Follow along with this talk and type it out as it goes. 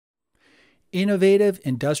Innovative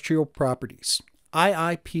Industrial Properties,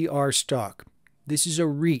 IIPR stock. This is a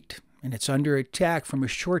REIT, and it's under attack from a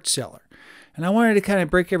short seller. And I wanted to kind of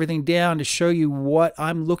break everything down to show you what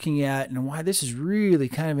I'm looking at and why this is really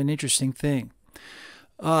kind of an interesting thing.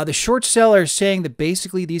 The short seller is saying that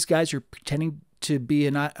basically these guys are pretending to be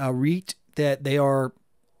a REIT, that they are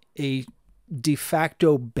a de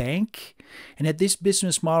facto bank, and that this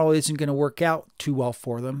business model isn't going to work out too well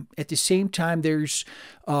for them. At the same time, there's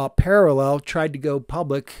Parallel tried to go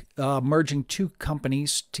public, merging two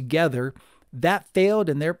companies together. That failed,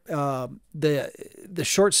 and the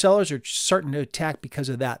short sellers are starting to attack because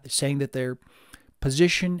of that. They're saying that their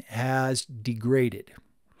position has degraded.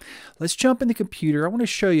 Let's jump in the computer. I want to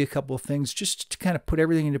show you a couple of things just to kind of put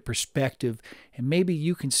everything into perspective, and maybe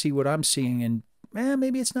you can see what I'm seeing, and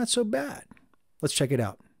maybe it's not so bad. Let's check it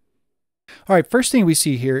out. All right, first thing we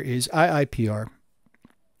see here is IIPR.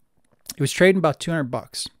 It was trading about 200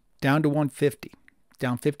 bucks, down to 150,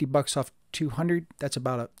 down 50 bucks off 200. That's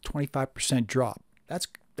about a 25% drop.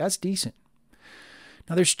 That's decent.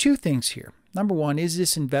 Now there's two things here. Number one, is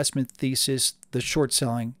this investment thesis, the short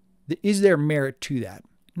selling, is there merit to that?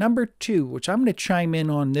 Number two, which I'm going to chime in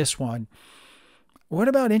on this one, what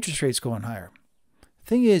about interest rates going higher? The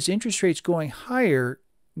thing is, interest rates going higher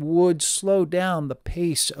would slow down the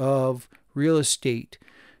pace of real estate,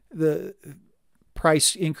 the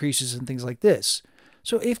price increases and things like this.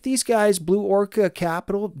 So if these guys, Blue Orca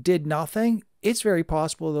Capital, did nothing, it's very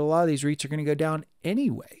possible that a lot of these REITs are going to go down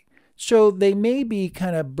anyway. So they may be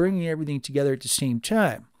kind of bringing everything together at the same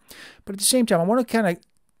time. But at the same time, I want to kind of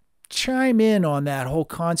chime in on that whole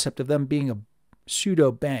concept of them being a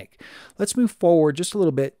pseudo bank. Let's move forward just a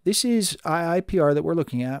little bit. This is IIPR that we're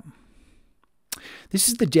looking at. This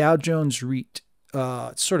is the Dow Jones REIT,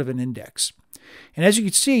 sort of an index. And as you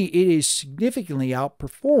can see, it is significantly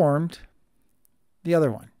outperformed the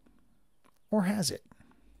other one. Or has it?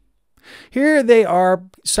 Here they are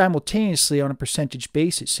simultaneously on a percentage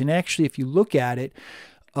basis. And actually, if you look at it,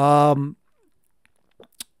 the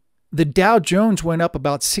Dow Jones went up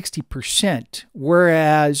about 60%,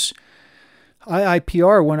 whereas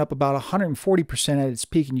IIPR went up about 140% at its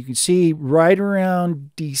peak. And you can see right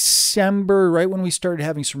around December, right when we started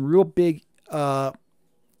having some real big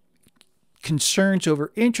concerns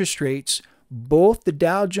over interest rates, both the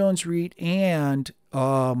Dow Jones REIT and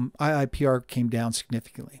IIPR came down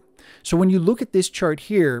significantly. So when you look at this chart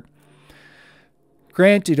here,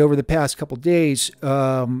 granted, over the past couple of days,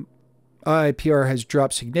 IIPR has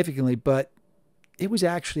dropped significantly, but it was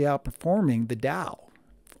actually outperforming the Dow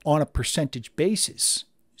on a percentage basis.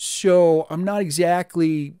 So I'm not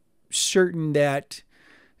exactly certain that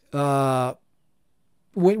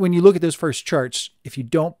when you look at those first charts, if you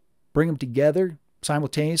don't bring them together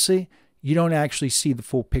simultaneously, you don't actually see the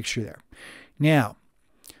full picture there. Now,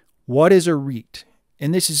 what is a REIT?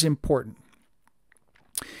 And this is important.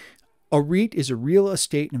 A REIT is a real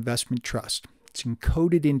estate investment trust. It's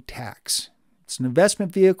encoded in tax. It's an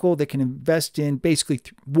investment vehicle that can invest in basically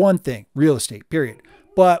one thing, real estate, period.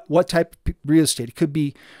 But what type of real estate? It could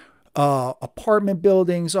be apartment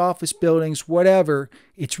buildings, office buildings, whatever.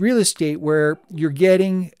 It's real estate where you're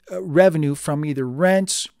getting revenue from either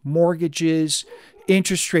rents, mortgages,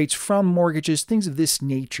 interest rates from mortgages, things of this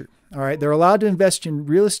nature. All right, they're allowed to invest in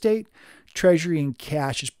real estate. Treasury and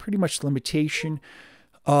cash is pretty much the limitation.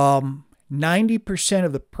 90%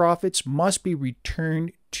 of the profits must be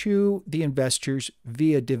returned to the investors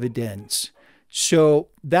via dividends. So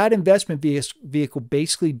that investment vehicle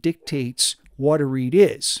basically dictates what a REIT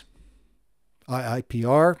is.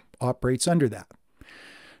 IIPR operates under that.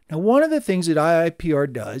 Now, one of the things that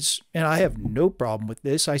IIPR does, and I have no problem with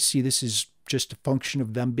this, I see this as just a function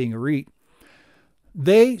of them being a REIT,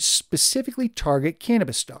 they specifically target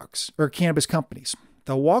cannabis stocks or cannabis companies.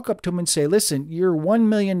 They'll walk up to them and say, listen, your $1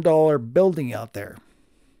 million building out there,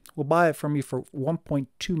 we'll buy it from you for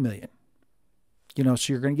 $1.2 million.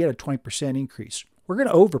 So you're going to get a 20% increase. We're going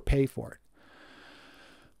to overpay for it.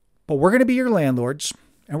 But we're going to be your landlords,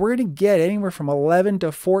 and we're going to get anywhere from 11 to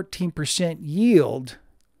 14% yield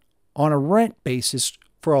on a rent basis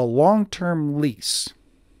for a long-term lease.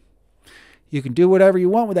 You can do whatever you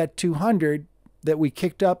want with that 200 that we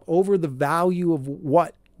kicked up over the value of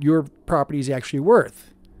what your property is actually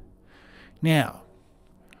worth. Now,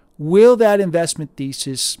 will that investment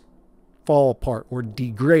thesis fall apart or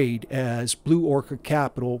degrade, as Blue Orca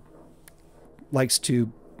Capital likes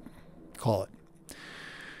to call it?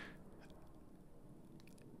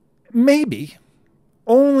 Maybe,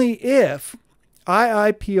 only if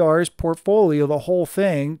IIPR's portfolio, the whole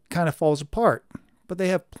thing, kind of falls apart. But they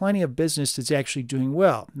have plenty of business that's actually doing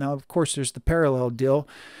well. Now, of course, there's the Parallel deal.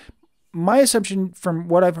 my assumption from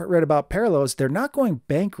what I've read about Parallel is they're not going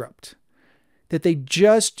bankrupt, that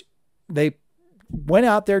they went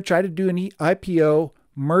out there, tried to do an IPO,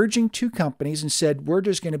 merging two companies and said, we're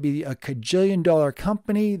just going to be a $1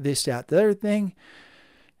 company, this, that, the other thing.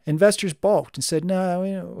 Investors balked and said,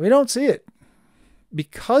 no, we don't see it.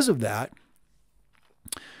 Because of that,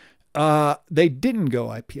 they didn't go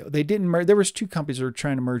IPO. They didn't merge. There was two companies that were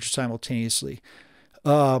trying to merge simultaneously.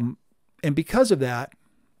 And because of that,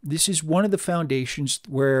 this is one of the foundations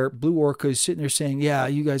where Blue Orca is sitting there saying, yeah,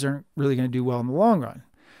 you guys aren't really going to do well in the long run.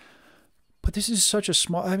 But this is such a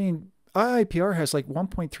small, IIPR has like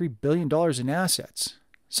 $1.3 billion in assets,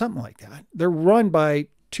 something like that. They're run by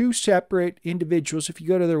two separate individuals. If you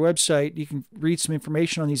go to their website, you can read some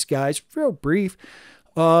information on these guys, real brief,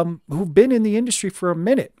 who've been in the industry for a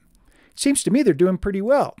minute. It seems to me they're doing pretty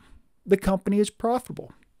well. The company is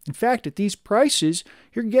profitable. In fact, at these prices,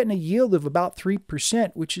 you're getting a yield of about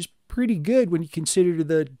 3%, which is pretty good when you consider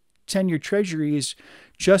the 10-year treasury is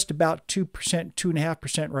just about 2%,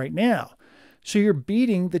 2.5% right now. So you're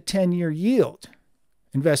beating the 10-year yield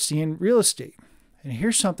investing in real estate. And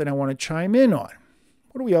here's something I want to chime in on.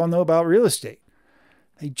 What do we all know about real estate?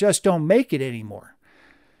 They just don't make it anymore.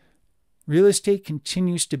 Real estate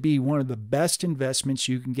continues to be one of the best investments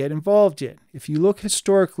you can get involved in. If you look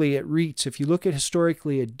historically at REITs, if you look at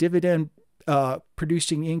historically at dividend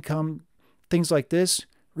producing income, things like this,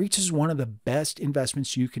 REITs is one of the best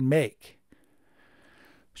investments you can make.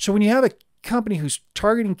 So when you have a company who's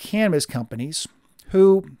targeting cannabis companies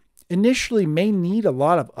who initially may need a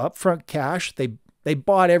lot of upfront cash, they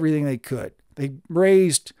bought everything they could. They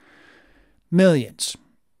raised millions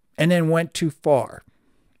and then went too far.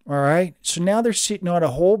 All right. So now they're sitting on a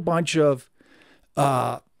whole bunch of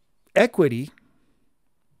equity.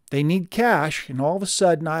 They need cash. And all of a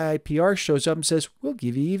sudden, IIPR shows up and says, we'll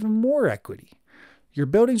give you even more equity. Your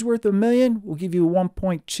building's worth $1 million. We'll give you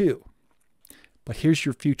 1.2. But here's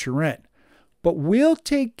your future rent. But we'll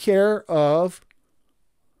take care of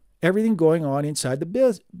everything going on inside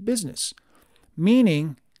the business,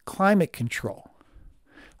 meaning climate control.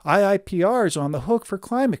 IIPR is on the hook for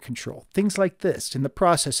climate control, things like this, in the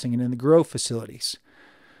processing and in the grow facilities.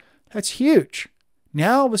 That's huge.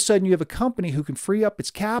 Now, all of a sudden, you have a company who can free up its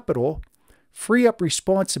capital, free up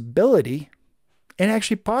responsibility, and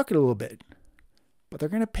actually pocket a little bit. But they're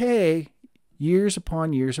going to pay years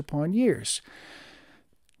upon years upon years.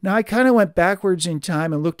 Now, I kind of went backwards in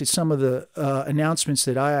time and looked at some of the announcements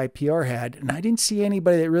that IIPR had, and I didn't see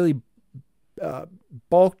anybody that really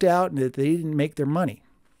bulked out and that they didn't make their money.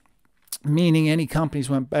 Meaning any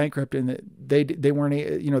companies went bankrupt and that they weren't,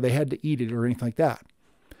 they had to eat it or anything like that.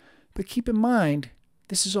 But keep in mind,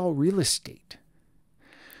 this is all real estate.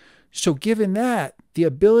 So given that, the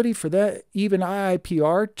ability for that even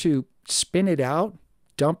IIPR to spin it out,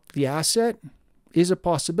 dump the asset, is a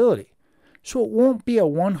possibility. So it won't be a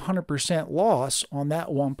 100% loss on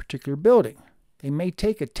that one particular building. They may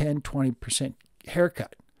take a 10, 20%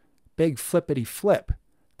 haircut. Big flippity flip.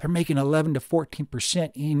 They're making 11 to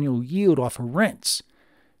 14% annual yield off of rents.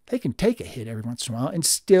 They can take a hit every once in a while and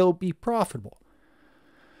still be profitable.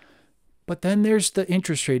 But then there's the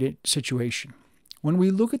interest rate situation. When we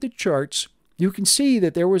look at the charts, you can see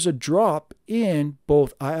that there was a drop in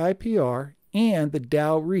both IIPR and the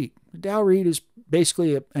Dow REIT. The Dow REIT is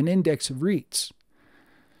basically an index of REITs.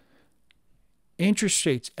 Interest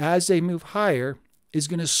rates, as they move higher, is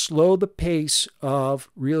going to slow the pace of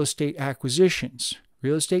real estate acquisitions.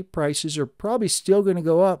 Real estate prices are probably still going to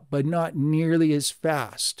go up, but not nearly as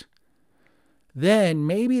fast. Then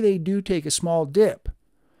maybe they do take a small dip,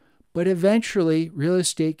 but eventually real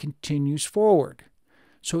estate continues forward.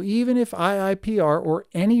 So even if IIPR or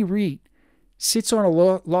any REIT sits on a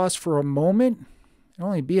loss for a moment, it'll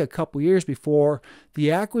only be a couple years before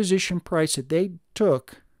the acquisition price that they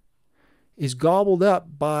took is gobbled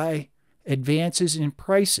up by advances in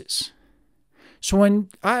prices. So when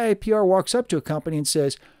IIPR walks up to a company and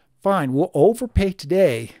says, fine, we'll overpay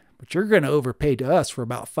today, but you're going to overpay to us for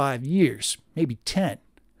about 5 years, maybe 10.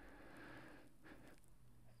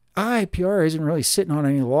 IIPR isn't really sitting on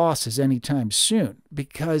any losses anytime soon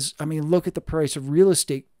because, look at the price of real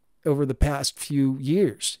estate over the past few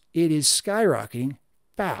years. It is skyrocketing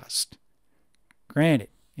fast. Granted,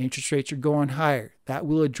 interest rates are going higher. That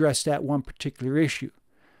will address that one particular issue.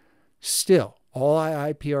 Still, all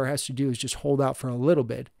IIPR has to do is just hold out for a little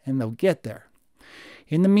bit, and they'll get there.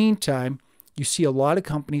 In the meantime, you see a lot of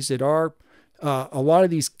companies that are, a lot of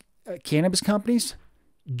these cannabis companies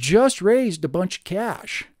just raised a bunch of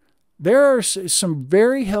cash. There are some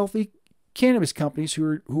very healthy cannabis companies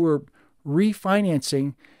who are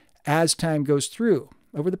refinancing as time goes through.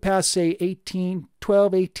 over the past, say,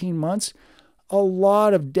 12, 18 months, a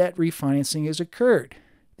lot of debt refinancing has occurred.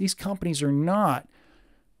 These companies are not,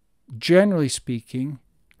 generally speaking,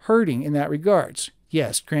 hurting in that regards.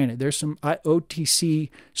 Yes, granted, there's some OTC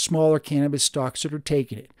smaller cannabis stocks that are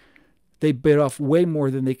taking it. They bit off way more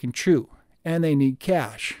than they can chew, and they need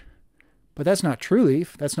cash. But that's not True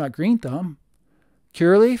Leaf. That's not Green Thumb.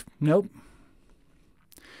 Curaleaf? Nope.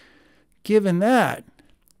 Given that,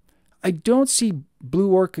 I don't see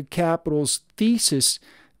Blue Orca Capital's thesis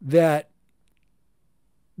that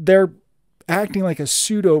they're acting like a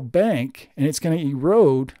pseudo bank and it's going to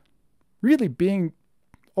erode really being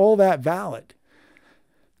all that valid.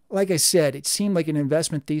 Like I said, it seemed like an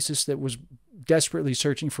investment thesis that was desperately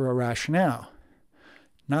searching for a rationale.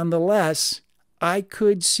 Nonetheless, I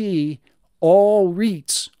could see all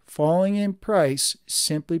REITs falling in price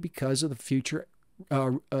simply because of the future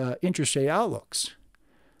interest rate outlooks.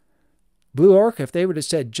 Blue Orca, if they would have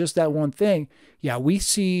said just that one thing, yeah, we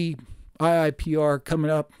see IIPR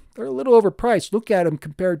coming up. They're a little overpriced. Look at them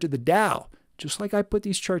compared to the Dow, just like I put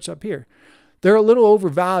these charts up here. They're a little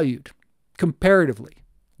overvalued comparatively.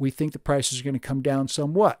 We think the price is going to come down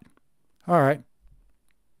somewhat. All right,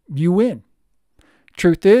 you win.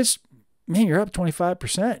 Truth is, man, you're up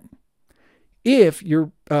 25%. If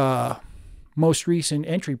your most recent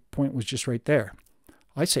entry point was just right there,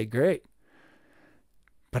 I say great.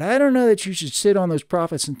 But I don't know that you should sit on those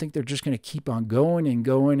profits and think they're just going to keep on going and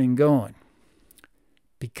going and going.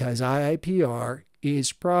 Because IIPR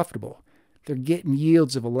is profitable. They're getting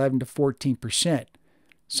yields of 11 to 14%.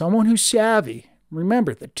 Someone who's savvy,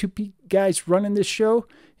 remember the two guys running this show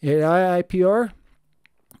at IIPR,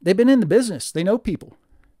 they've been in the business. They know people.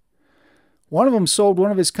 One of them sold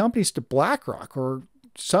one of his companies to BlackRock or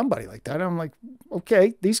somebody like that. I'm like,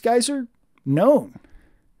 okay, these guys are known.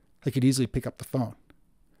 They could easily pick up the phone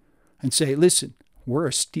and say, listen, we're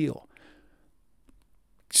a steal.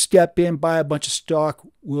 Step in, buy a bunch of stock.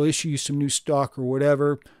 We'll issue you some new stock or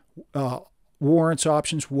whatever, warrants,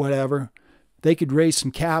 options, whatever. They could raise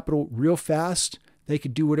some capital real fast. They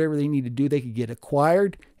could do whatever they need to do. They could get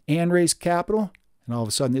acquired and raise capital. And all of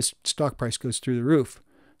a sudden, this stock price goes through the roof.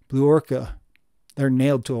 Blue Orca, they're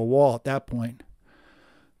nailed to a wall at that point.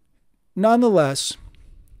 Nonetheless,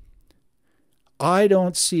 I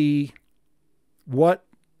don't see what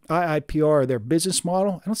IIPR, their business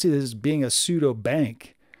model, I don't see this as being a pseudo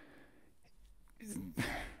bank.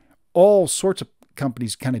 All sorts of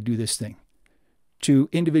companies kind of do this thing to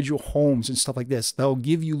individual homes and stuff like this. They'll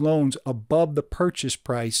give you loans above the purchase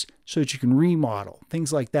price so that you can remodel,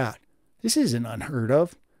 things like that. This isn't unheard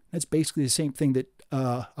of. That's basically the same thing that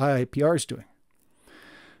IIPR is doing.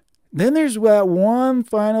 Then there's that one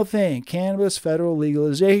final thing, cannabis federal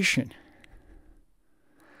legalization.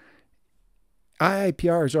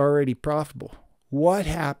 IIPR is already profitable. What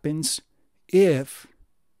happens if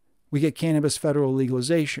we get cannabis federal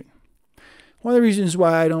legalization? One of the reasons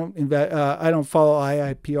why I don't follow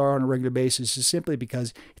IIPR on a regular basis is simply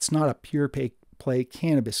because it's not a pure play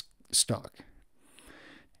cannabis stock.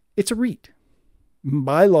 It's a REIT.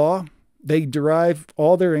 By law, they derive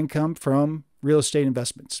all their income from real estate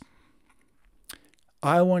investments.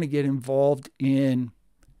 I want to get involved in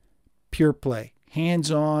pure play,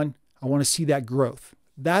 hands-on. I want to see that growth.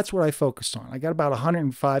 That's what I focus on. I got about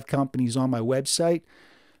 105 companies on my website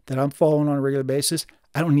that I'm following on a regular basis.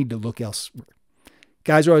 I don't need to look elsewhere.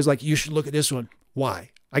 Guys are always like, you should look at this one. Why?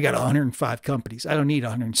 I got 105 companies. I don't need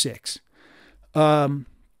 106.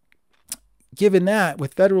 Given that,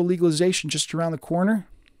 with federal legalization just around the corner,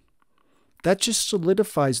 that just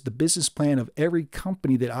solidifies the business plan of every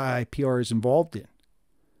company that IIPR is involved in.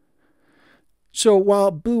 So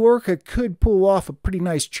while Blue Orca could pull off a pretty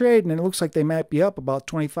nice trade, and it looks like they might be up about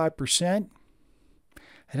 25%,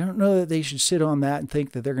 I don't know that they should sit on that and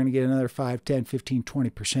think that they're going to get another 5, 10, 15,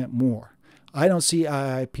 20% more. I don't see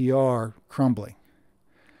IIPR crumbling.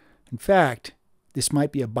 In fact, this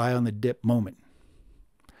might be a buy on the dip moment.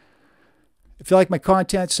 If you like my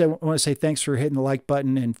content, so I want to say thanks for hitting the like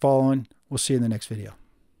button and following. We'll see you in the next video.